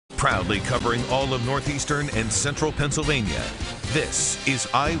Proudly covering all of northeastern and central Pennsylvania, this is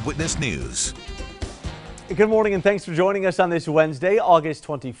Eyewitness News. Good morning and thanks for joining us on this Wednesday, August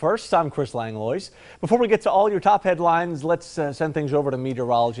 21st. I'm Chris Langlois. Before we get to all your top headlines, let's send things over to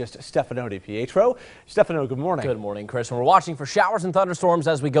meteorologist Stefano DiPietro. Stefano, good morning. Good morning, Chris. And we're watching for showers and thunderstorms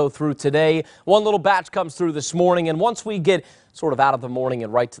as we go through today. One little batch comes through this morning, and once we get sort of out of the morning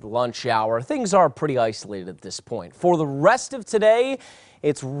and right to the lunch hour, things are pretty isolated at this point. For the rest of today,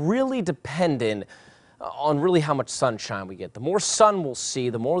 it's really dependent on really how much sunshine we get. The more sun we'll see,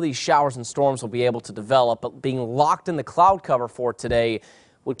 the more these showers and storms will be able to develop. But being locked in the cloud cover for today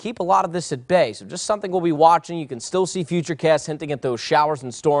would keep a lot of this at bay. So just something we'll be watching. You can still see futurecasts hinting at those showers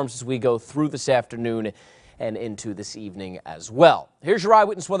and storms as we go through this afternoon and into this evening as well. Here's your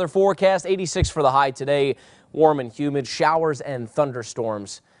eyewitness weather forecast. 86 for the high today. Warm and humid. Showers and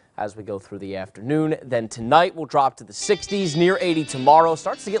thunderstorms as we go through the afternoon. Then tonight we'll drop to the 60s, near 80 tomorrow.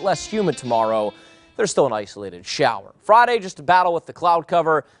 Starts to get less humid tomorrow. There's still an isolated shower. Friday, just a battle with the cloud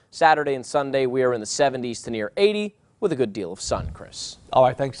cover. Saturday and Sunday, we are in the 70s to near 80 with a good deal of sun, Chris. All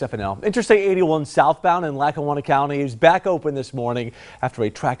right, thanks, Stefano. Interstate 81 southbound in Lackawanna County is back open this morning after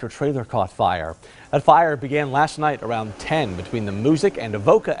a tractor-trailer caught fire. That fire began last night around 10 between the Music and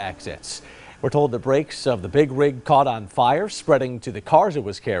Avoca exits. We're told the brakes of the big rig caught on fire, spreading to the cars it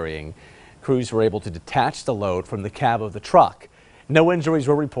was carrying. Crews were able to detach the load from the cab of the truck. No injuries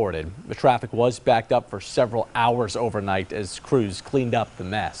were reported. The traffic was backed up for several hours overnight as crews cleaned up the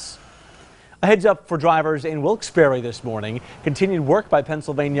mess. A heads up for drivers in Wilkes-Barre this morning. Continued work by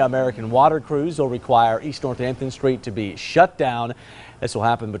Pennsylvania American Water crews will require East Northampton Street to be shut down. This will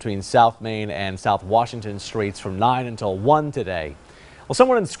happen between South Main and South Washington Streets from 9 until 1 today. Well,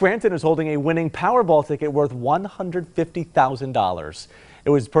 someone in Scranton is holding a winning Powerball ticket worth $150,000. It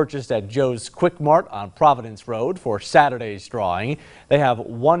was purchased at Joe's Quick Mart on Providence Road for Saturday's drawing. They have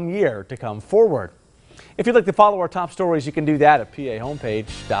 1 year to come forward. If you'd like to follow our top stories, you can do that at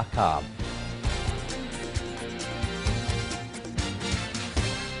PAHomepage.com.